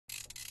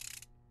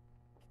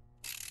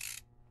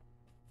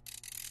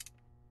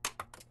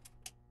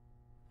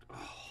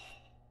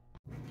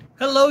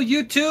Hello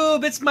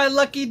YouTube, it's my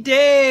lucky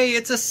day.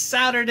 It's a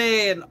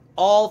Saturday and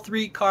all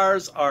three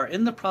cars are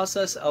in the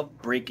process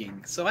of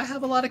braking. So I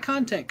have a lot of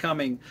content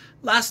coming.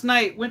 Last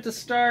night, went to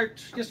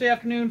start, yesterday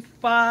afternoon,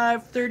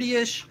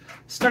 5:30ish.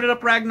 Started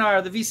up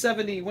Ragnar, the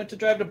V70, went to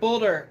drive to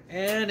Boulder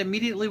and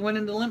immediately went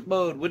into limp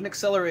mode, wouldn't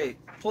accelerate.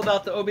 Pulled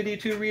out the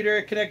OBD2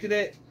 reader, connected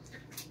it.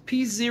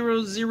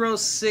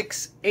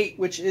 P0068,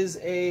 which is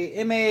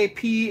a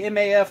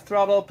MAP-MAF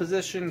throttle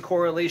position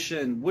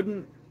correlation.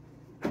 Wouldn't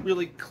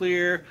really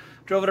clear.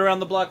 Drove it around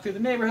the block through the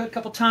neighborhood a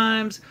couple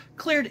times,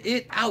 cleared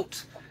it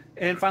out,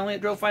 and finally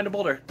it drove fine to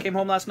Boulder. Came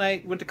home last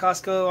night, went to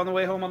Costco on the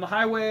way home on the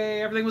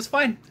highway. Everything was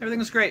fine. Everything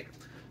was great.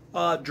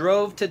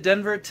 Drove to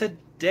Denver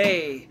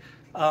today.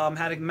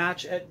 Had a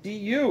match at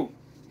DU.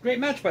 Great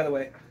match, by the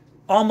way.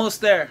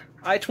 Almost there.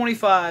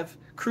 I-25,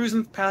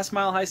 cruising past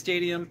Mile High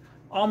Stadium,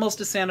 almost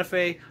to Santa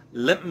Fe.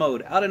 Limp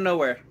mode, out of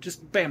nowhere.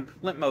 Just bam,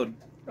 limp mode.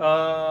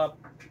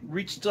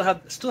 Still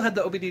had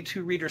the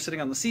OBD2 reader sitting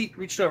on the seat.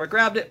 Reached over,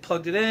 grabbed it,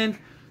 plugged it in,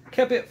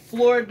 kept it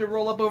floored to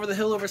roll up over the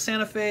hill over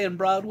Santa Fe and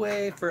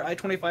Broadway for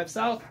I-25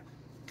 South.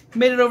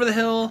 Made it over the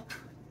hill,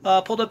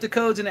 pulled up the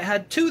codes, and it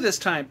had two this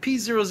time.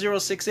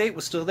 P0068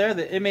 was still there,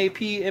 the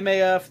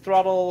MAP-MAF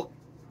throttle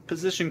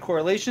position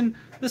correlation.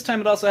 This time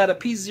it also had a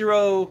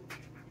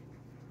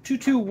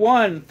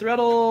P0221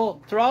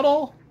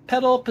 throttle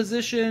pedal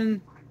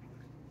position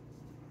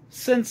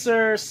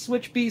sensor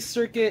switch B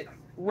circuit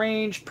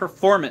range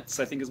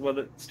performance, I think is what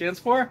it stands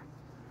for.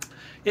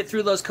 It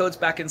threw those codes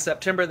back in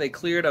September. They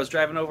cleared. I was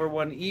driving over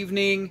one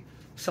evening,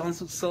 selling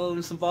some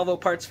Volvo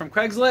parts from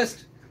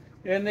Craigslist,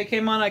 and they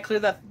came on. I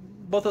cleared that.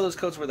 Both of those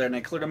codes were there, and I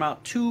cleared them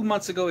out 2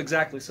 months ago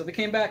exactly. So they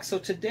came back. So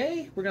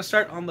today we're going to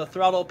start on the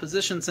throttle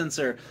position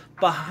sensor.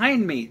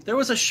 Behind me, there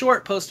was a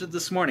short posted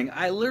this morning.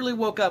 I literally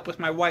woke up with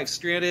my wife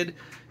stranded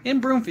in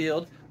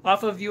Broomfield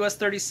off of US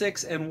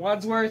 36 and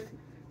Wadsworth.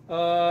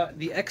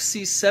 The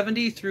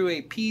XC70 through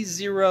a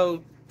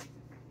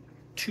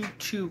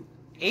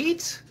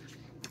P0221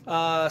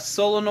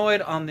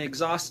 solenoid on the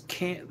exhaust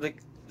cam. The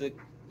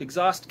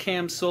exhaust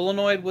cam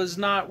solenoid was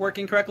not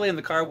working correctly, and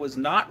the car was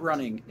not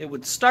running. It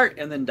would start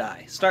and then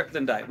die, start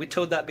then die. We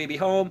towed that baby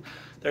home.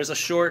 There's a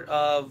short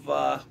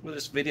of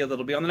this video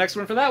that'll be on the next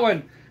one for that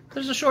one.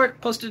 There's a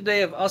short posted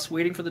today of us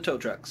waiting for the tow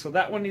truck, so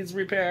that one needs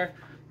repair.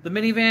 The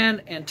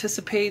minivan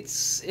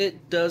anticipates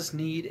it does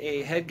need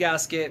a head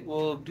gasket.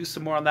 We'll do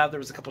some more on that. There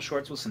was a couple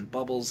shorts with some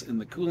bubbles in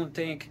the coolant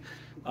tank.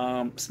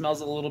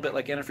 Smells a little bit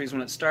like antifreeze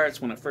when it starts.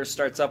 When it first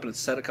starts up and it's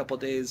set a couple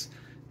days,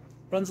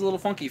 runs a little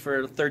funky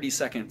for 30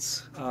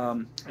 seconds.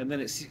 And then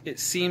it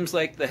seems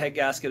like the head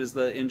gasket, as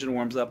the engine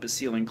warms up, is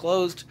sealing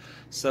closed.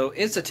 So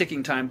it's a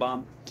ticking time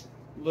bomb,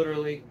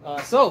 literally.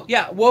 So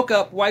yeah, woke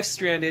up, wife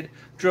stranded,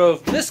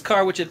 drove this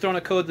car, which had thrown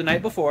a code the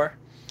night before,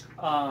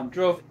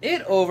 drove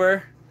it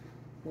over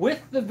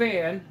with the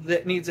van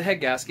that needs a head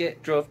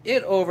gasket, drove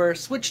it over,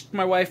 switched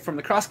my wife from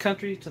the cross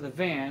country to the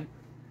van.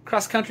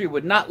 Cross country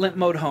would not limp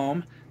mode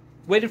home,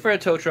 waited for a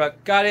tow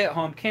truck, got it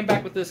home, came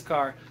back with this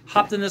car,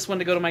 hopped in this one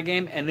to go to my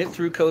game, and it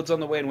threw codes on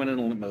the way and went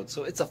into limp mode.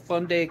 So it's a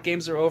fun day.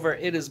 Games are over.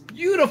 It is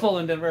beautiful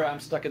in Denver. I'm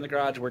stuck in the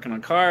garage working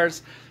on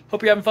cars.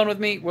 Hope you're having fun with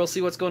me. We'll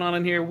see what's going on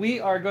in here. We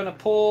are going to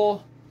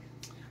pull,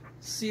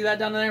 see that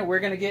down there? We're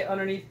going to get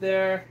underneath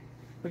there.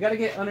 We got to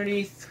get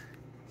underneath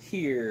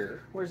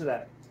here. Where's it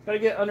at? Got to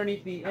get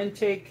underneath the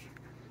intake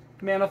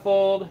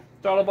manifold.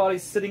 Throttle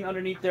body's sitting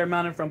underneath there,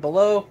 mounted from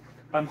below.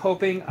 I'm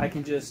hoping I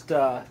can just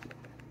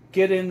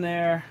get in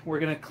there. We're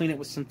going to clean it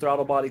with some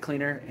throttle body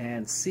cleaner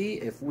and see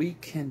if we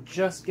can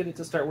just get it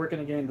to start working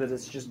again, that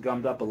it's just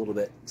gummed up a little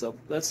bit. So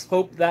let's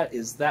hope that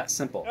is that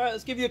simple. All right,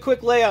 let's give you a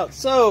quick layout.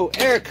 So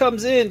air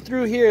comes in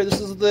through here.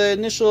 This is the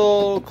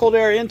initial cold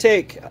air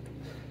intake.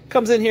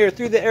 Comes in here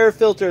through the air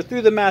filter,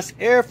 through the mass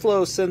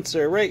airflow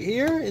sensor right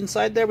here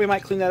inside there. We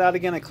might clean that out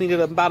again. I cleaned it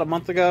about a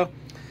month ago.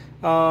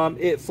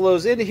 It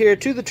flows into here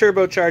to the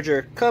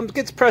turbocharger,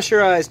 gets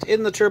pressurized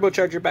in the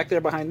turbocharger back there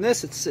behind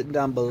this. It's sitting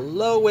down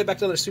below, way back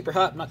down there, super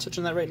hot. I'm not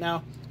touching that right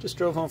now. Just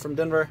drove home from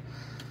Denver.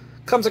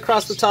 Comes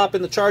across the top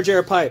in the charge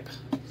air pipe.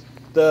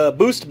 The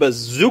boost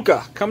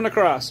bazooka coming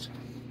across.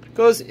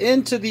 Goes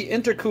into the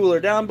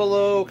intercooler down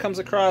below, comes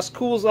across,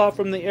 cools off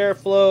from the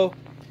airflow,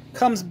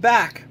 comes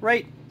back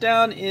right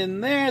down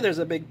in there. There's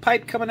a big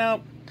pipe coming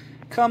out,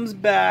 comes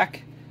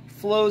back,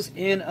 flows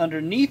in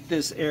underneath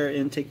this air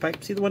intake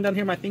pipe. See the one down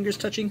here my finger's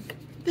touching?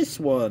 This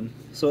one.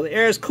 So the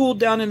air is cooled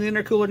down in the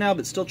intercooler now,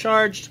 but still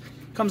charged.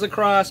 Comes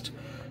across,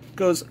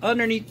 goes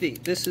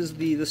underneath this is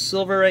the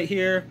silver right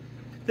here.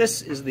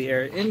 This is the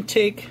air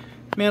intake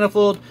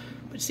manifold.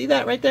 But see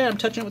that right there? I'm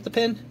touching it with the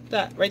pin.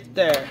 That right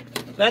there.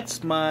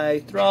 That's my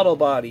throttle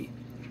body.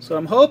 So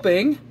I'm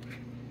hoping,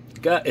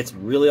 it's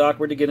really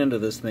awkward to get into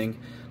this thing.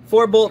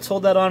 4 bolts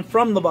hold that on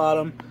from the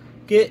bottom.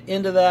 Get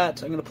into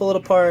that. I'm going to pull it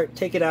apart,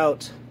 take it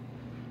out.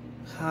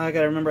 I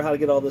got to remember how to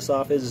get all this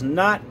off. It is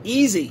not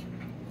easy.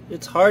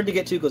 It's hard to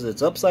get to because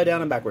it's upside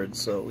down and backwards.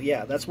 So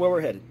yeah, that's where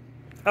we're headed.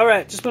 All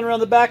right, just went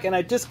around the back and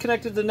I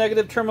disconnected the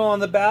negative terminal on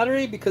the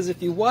battery because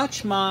if you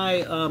watch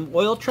my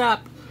oil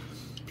trap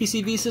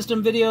PCV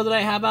system video that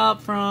I have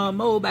out from,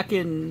 back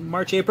in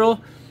March, April,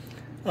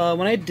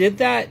 When I did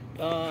that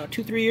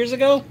 2-3 years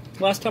ago,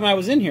 last time I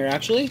was in here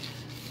actually,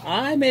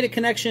 I made a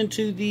connection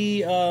to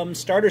the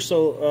starter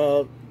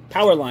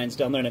power lines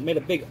down there, and it made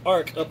a big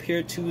arc up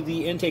here to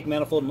the intake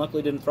manifold, and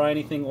luckily didn't fry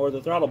anything or the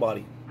throttle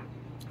body.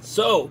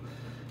 So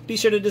be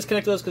sure to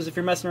disconnect those, because if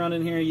you're messing around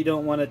in here, you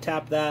don't want to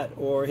tap that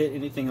or hit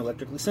anything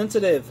electrically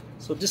sensitive.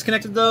 So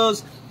disconnected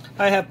those.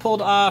 I have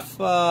pulled off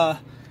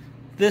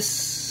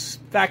this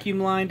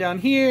vacuum line down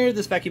here,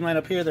 this vacuum line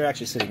up here. They're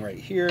actually sitting right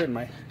here,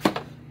 and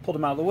pulled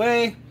them out of the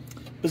way.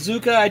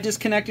 Bazooka I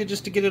disconnected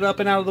just to get it up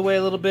and out of the way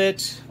a little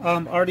bit.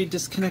 Already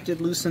disconnected,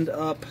 loosened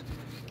up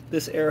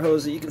this air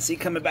hose that you can see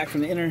coming back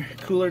from the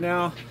intercooler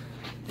now.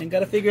 And got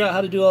to figure out how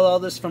to do all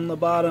this from the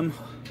bottom.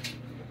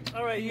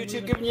 Alright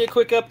YouTube, giving you a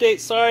quick update.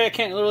 Sorry I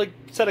can't really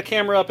set a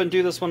camera up and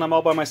do this one. I'm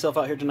all by myself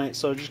out here tonight,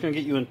 so I'm just going to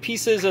get you in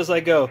pieces as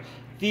I go.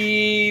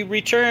 The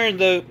return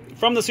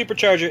from the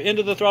supercharger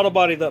into the throttle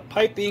body, the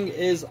piping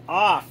is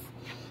off.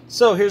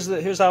 So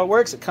here's how it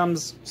works. It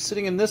comes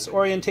sitting in this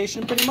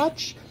orientation pretty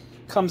much.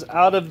 Comes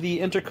out of the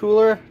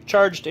intercooler.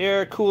 Charged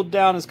air, cooled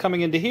down, is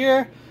coming into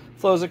here.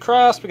 Flows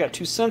across. We got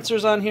 2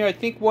 sensors on here. I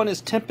think one is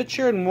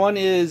temperature and one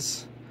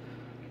is,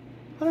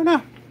 I don't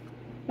know.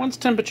 One's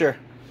temperature.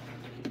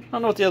 I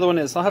don't know what the other one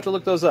is. I'll have to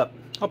look those up.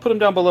 I'll put them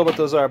down below what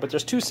those are. But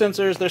there's 2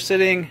 sensors. They're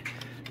sitting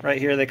right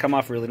here. They come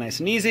off really nice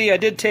and easy. I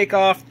did take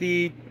off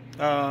the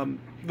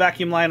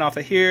vacuum line off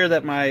of here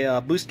that my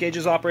boost gauge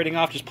is operating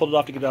off. Just pulled it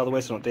off to get it out of the way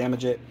so I don't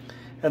damage it.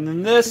 And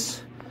then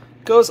this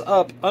goes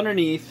up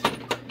underneath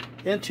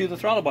into the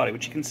throttle body,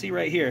 which you can see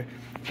right here.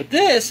 But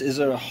this is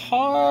a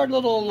hard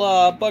little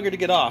bugger to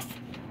get off.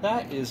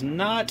 That is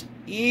not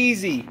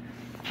easy.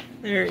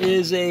 There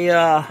is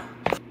a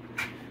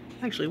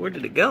actually, where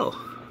did it go?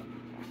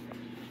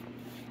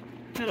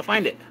 I gotta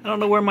find it. I don't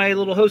know where my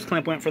little hose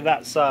clamp went for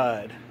that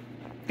side.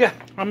 Yeah,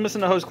 I'm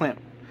missing the hose clamp.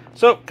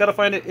 So, gotta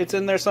find it. It's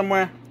in there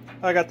somewhere.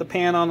 I got the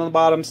pan on the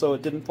bottom so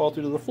it didn't fall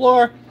through to the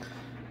floor.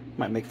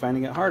 Might make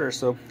finding it harder,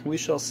 so we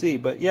shall see.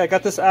 But yeah, I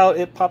got this out.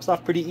 It pops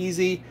off pretty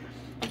easy.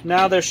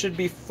 Now there should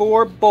be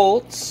 4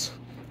 bolts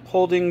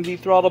holding the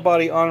throttle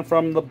body on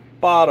from the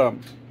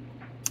bottom.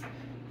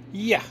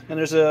 Yeah, and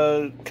there's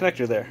a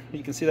connector there.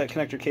 You can see that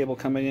connector cable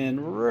coming in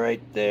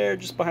right there,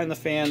 just behind the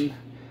fan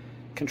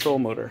control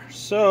motor.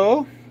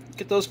 So,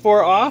 get those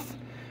 4 off.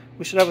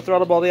 We should have a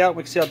throttle body out.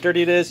 We can see how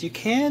dirty it is. You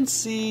can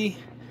see,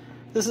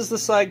 this is the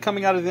side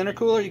coming out of the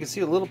intercooler. You can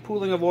see a little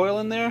pooling of oil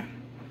in there.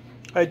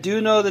 I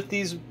do know that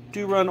these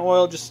do run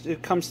oil, just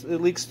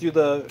it leaks through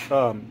the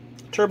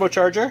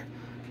turbocharger.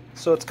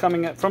 So it's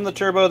coming from the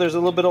turbo. There's a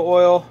little bit of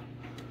oil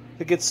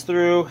that gets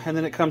through, and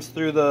then it comes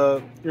through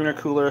the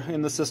intercooler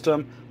in the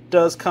system.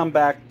 Does come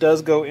back,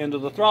 does go into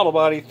the throttle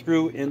body,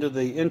 through into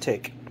the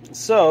intake.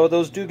 So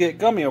those do get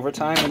gummy over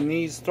time, and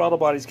these throttle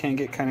bodies can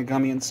get kind of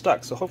gummy and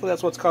stuck. So hopefully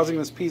that's what's causing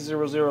this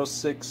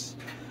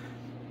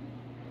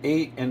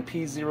P0068 and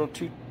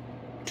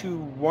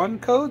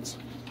P0221 codes.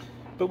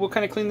 But we'll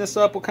kind of clean this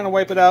up. We'll kind of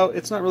wipe it out.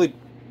 It's not really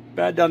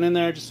bad down in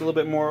there, just a little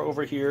bit more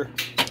over here.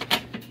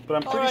 But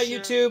I'm pretty sure.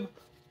 YouTube,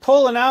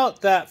 pulling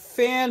out that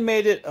fan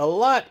made it a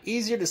lot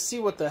easier to see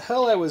what the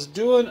hell I was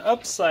doing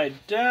upside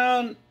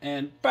down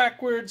and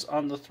backwards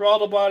on the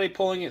throttle body,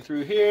 pulling it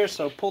through here.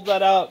 So pulled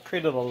that out,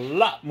 created a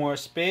lot more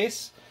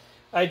space.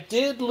 I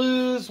did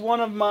lose one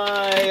of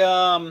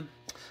my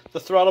the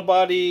throttle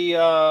body,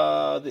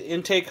 the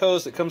intake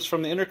hose that comes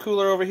from the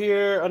intercooler over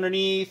here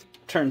underneath,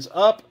 turns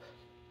up.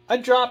 I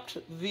dropped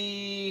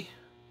the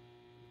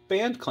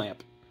band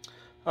clamp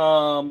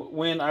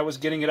when I was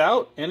getting it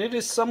out, and it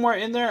is somewhere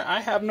in there.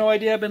 I have no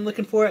idea. I've been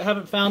looking for it,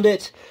 haven't found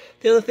it.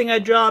 The other thing I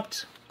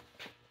dropped,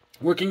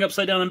 working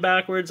upside down and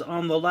backwards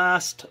on the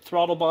last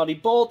throttle body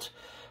bolt,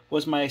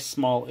 was my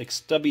small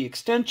stubby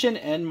extension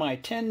and my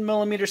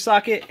 10mm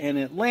socket, and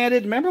it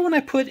landed. Remember when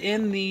I put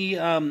in the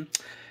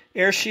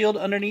air shield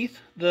underneath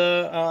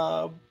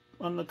on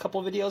a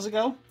couple videos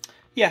ago?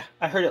 Yeah,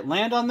 I heard it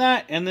land on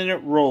that, and then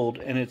it rolled,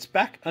 and it's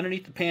back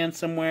underneath the pan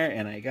somewhere,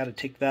 and I got to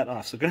take that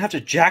off. So I'm going to have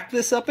to jack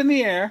this up in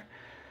the air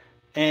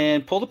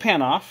and pull the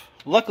pan off.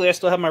 Luckily, I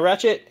still have my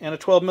ratchet and a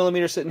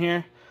 12mm sitting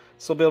here,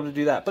 so I'll be able to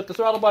do that. But the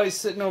throttle body's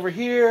sitting over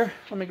here.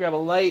 Let me grab a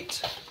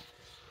light.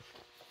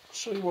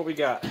 Show you what we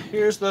got.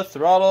 Here's the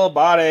throttle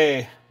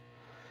body.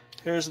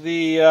 Here's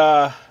the,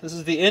 this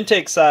is the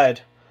intake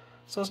side.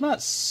 So it's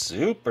not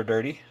super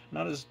dirty.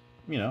 Not as,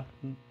 you know,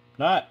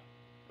 not...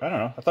 I don't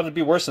know. I thought it'd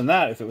be worse than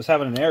that if it was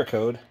having an air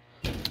code.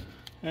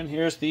 And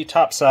here's the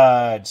top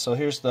side. So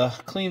here's the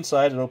clean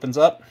side. It opens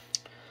up.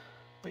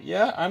 But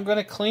yeah, I'm going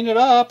to clean it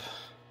up.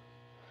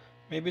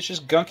 Maybe it's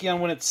just gunky on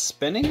when it's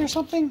spinning or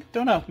something.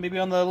 Don't know. Maybe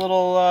on the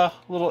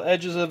little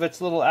edges of its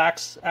little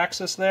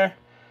axis there.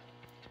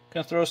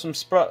 Gonna throw some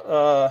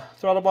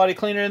throttle body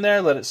cleaner in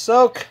there. Let it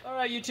soak. All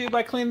right, YouTube.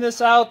 I cleaned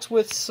this out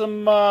with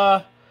some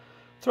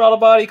throttle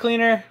body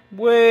cleaner.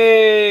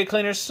 Way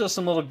cleaner. Still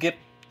some little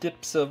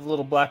dips of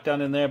little black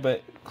down in there,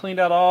 but cleaned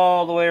out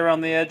all the way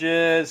around the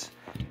edges.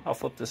 I'll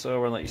flip this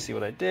over and let you see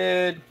what I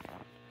did.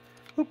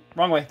 Oop,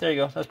 wrong way. There you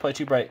go. That's probably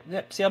too bright.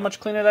 Yep. See how much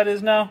cleaner that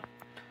is now?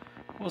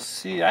 we'll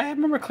see. I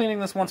remember cleaning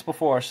this once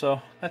before,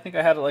 so I think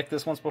I had it like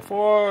this once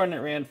before, and it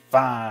ran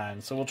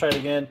fine. So we'll try it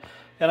again.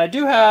 And I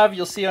do have,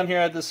 you'll see on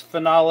here, this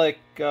phenolic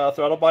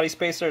throttle body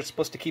spacer. It's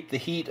supposed to keep the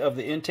heat of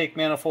the intake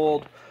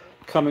manifold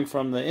coming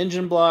from the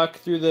engine block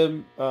through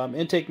the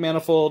intake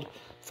manifold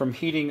from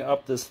heating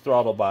up this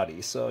throttle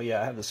body. So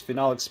yeah, I have this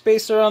phenolic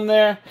spacer on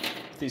there,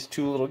 these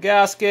two little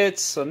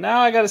gaskets. So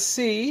now I gotta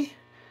see,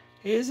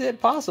 is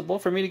it possible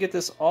for me to get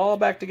this all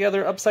back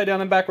together, upside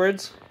down and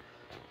backwards,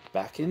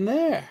 back in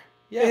there?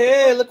 Yeah,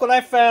 hey, look what I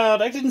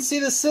found. I didn't see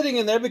this sitting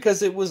in there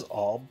because it was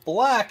all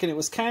black, and it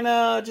was kind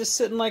of just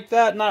sitting like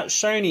that, not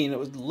shiny, and it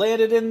was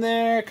landed in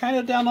there, kind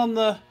of down on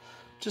the,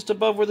 just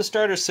above where the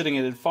starter's sitting.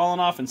 It had fallen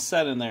off and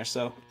set in there,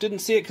 so didn't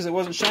see it because it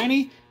wasn't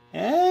shiny.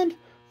 And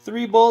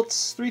 3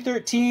 bolts,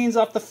 313s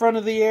off the front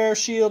of the air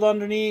shield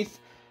underneath,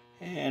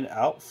 and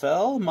out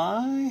fell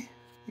my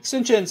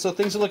extension. So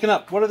things are looking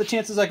up. What are the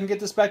chances I can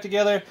get this back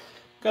together?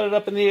 Got it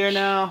up in the air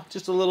now,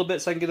 just a little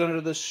bit so I can get under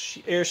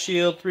the air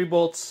shield. 3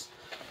 bolts.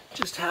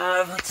 Just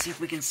have, let's see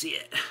if we can see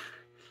it.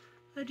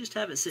 I just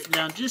have it sitting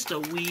down just a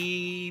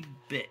wee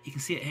bit. You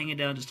can see it hanging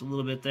down just a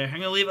little bit there. I'm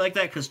going to leave it like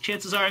that because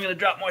chances are I'm going to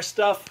drop more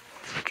stuff.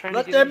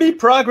 Let there be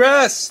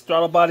progress.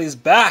 Throttle body is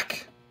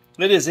back.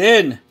 It is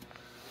in.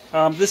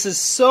 This is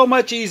so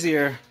much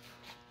easier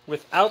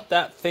without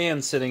that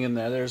fan sitting in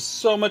there. There's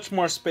so much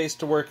more space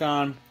to work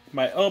on.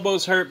 My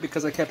elbows hurt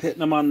because I kept hitting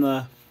them on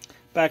the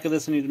back of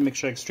this. I need to make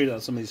sure I can straighten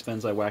out some of these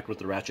fins I whacked with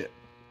the ratchet.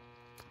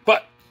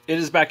 But it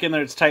is back in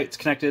there. It's tight. It's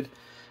connected.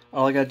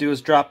 All I gotta do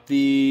is drop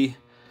the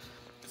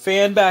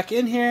fan back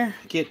in here,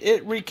 get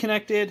it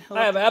reconnected.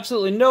 I have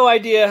absolutely no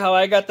idea how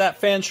I got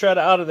that fan shroud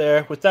out of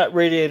there with that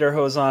radiator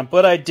hose on,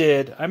 but I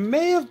did. I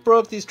may have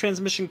broke these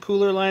transmission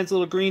cooler lines,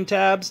 little green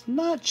tabs.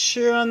 Not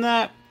sure on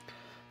that.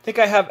 I think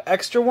I have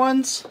extra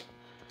ones.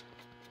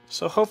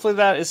 So hopefully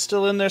that is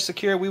still in there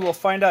secure. We will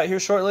find out here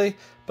shortly.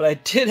 But I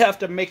did have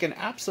to make an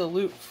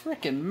absolute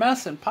freaking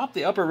mess and pop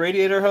the upper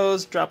radiator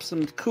hose, drop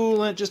some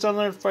coolant just on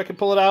there if I could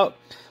pull it out,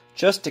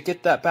 just to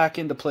get that back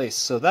into place.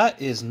 So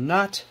that is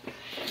not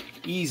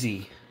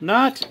easy.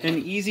 Not an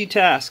easy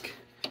task.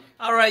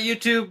 Alright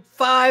YouTube,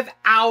 5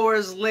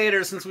 hours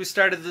later since we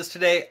started this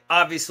today.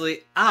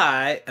 Obviously,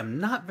 I am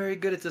not very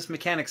good at this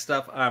mechanic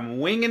stuff. I'm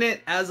winging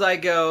it as I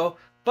go,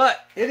 but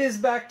it is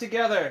back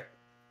together.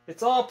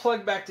 It's all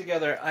plugged back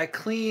together. I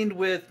cleaned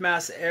with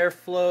mass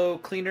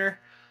airflow cleaner.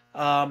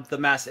 The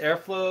mass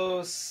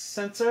airflow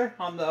sensor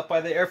on the up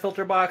by the air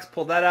filter box,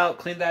 pulled that out,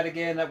 cleaned that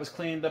again. That was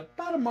cleaned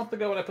about a month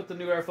ago when I put the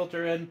new air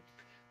filter in.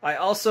 I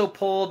also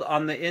pulled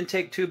on the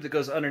intake tube that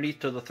goes underneath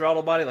to the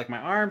throttle body, like my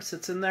arm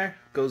sits in there,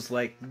 goes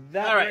like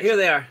that. All right, here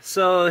they are.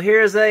 So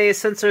here's a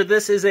sensor.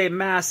 This is a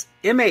mass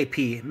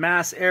MAP,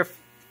 mass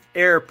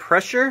air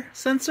pressure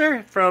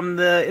sensor from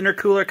the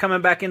intercooler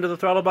coming back into the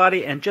throttle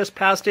body, and just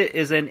past it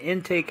is an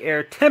intake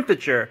air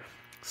temperature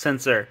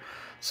sensor.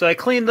 So I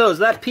cleaned those.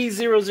 That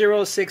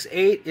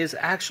P0068 is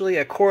actually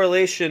a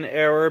correlation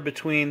error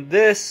between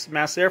this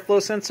mass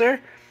airflow sensor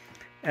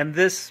and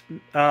this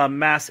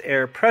mass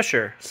air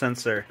pressure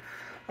sensor.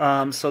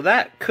 So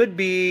that could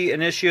be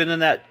an issue. And then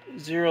that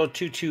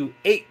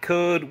 0228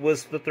 code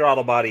was the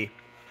throttle body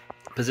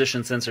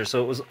position sensor.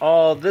 So it was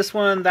all this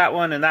one, and that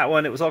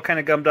one. It was all kind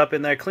of gummed up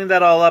in there. Cleaned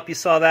that all up. You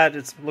saw that.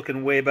 It's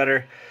looking way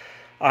better.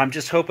 I'm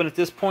just hoping at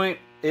this point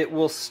it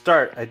will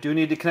start. I do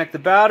need to connect the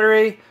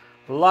battery.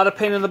 A lot of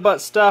pain in the butt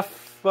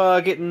stuff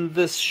getting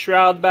this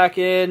shroud back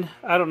in.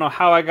 I don't know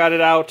how I got it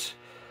out,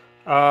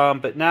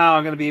 but now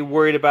I'm going to be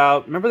worried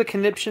about. Remember the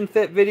conniption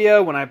fit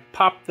video when I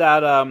popped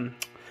that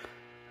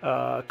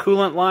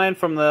coolant line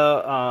from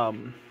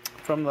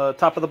the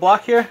top of the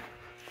block here?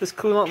 This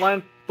coolant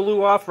line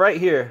blew off right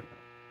here.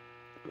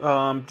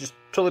 Just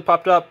totally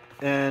popped up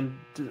and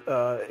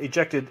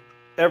ejected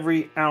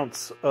every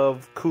ounce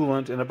of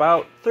coolant in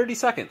about 30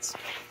 seconds.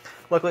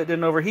 Luckily it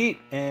didn't overheat,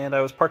 and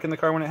I was parking the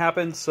car when it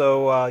happened.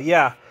 So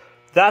yeah,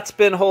 that's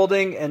been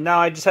holding, and now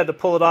I just had to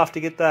pull it off to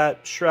get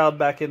that shroud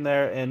back in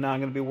there, and now I'm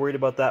going to be worried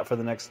about that for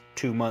the next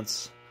 2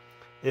 months,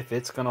 if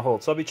it's going to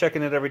hold. So I'll be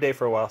checking it every day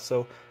for a while.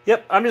 So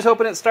yep, I'm just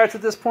hoping it starts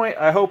at this point.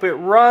 I hope it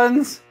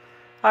runs.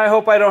 I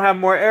hope I don't have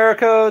more error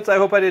codes. I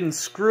hope I didn't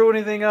screw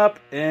anything up,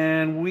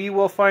 and we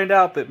will find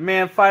out. But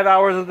man, 5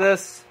 hours of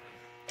this.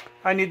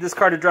 I need this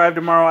car to drive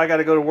tomorrow. I got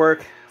to go to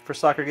work for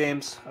soccer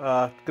games.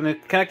 Gonna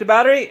connect the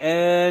battery,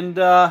 and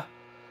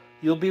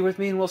you'll be with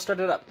me, and we'll start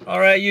it up. All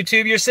right,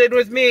 YouTube, you're sitting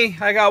with me.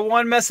 I got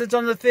one message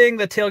on the thing.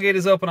 The tailgate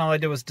is open. All I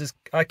did was just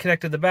I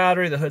connected the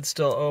battery. The hood's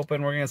still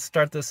open. We're gonna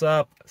start this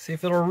up, see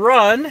if it'll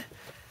run,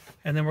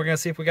 and then we're gonna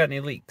see if we got any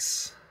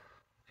leaks.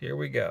 Here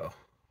we go.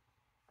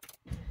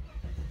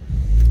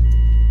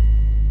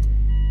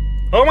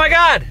 Oh my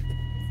God!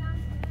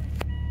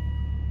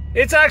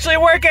 It's actually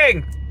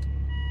working!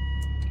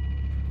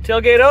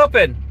 Tailgate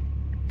open.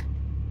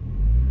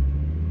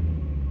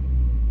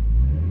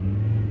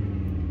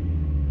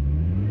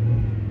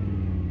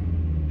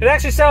 It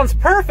actually sounds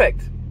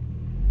perfect.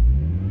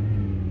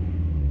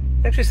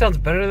 It actually sounds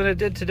better than it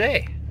did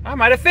today. I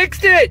might have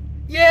fixed it!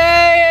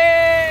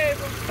 Yay!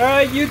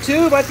 Alright,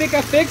 YouTube, I think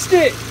I fixed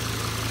it.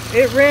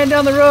 It ran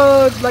down the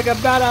road like a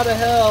bat out of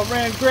hell.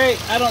 Ran great.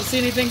 I don't see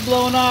anything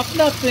blowing off.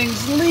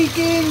 Nothing's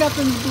leaking.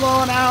 Nothing's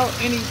blowing out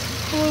any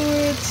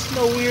fluids.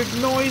 No weird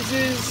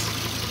noises.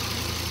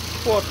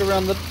 Walk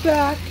around the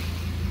back.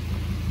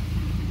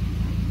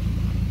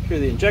 Hear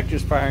the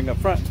injectors firing up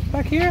front.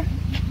 Back here,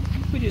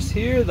 we just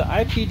hear the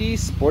IPD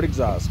sport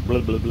exhaust. Blah,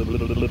 blah, blah, blah,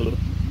 blah, blah, blah.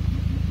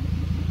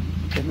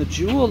 And the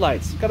jewel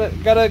lights. Got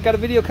a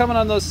video coming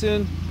on those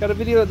soon. Got a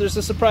video. There's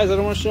a surprise. I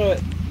don't want to show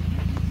it.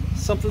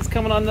 Something's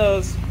coming on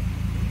those.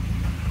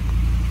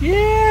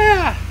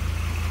 Yeah!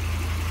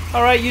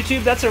 Alright,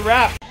 YouTube, that's a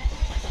wrap.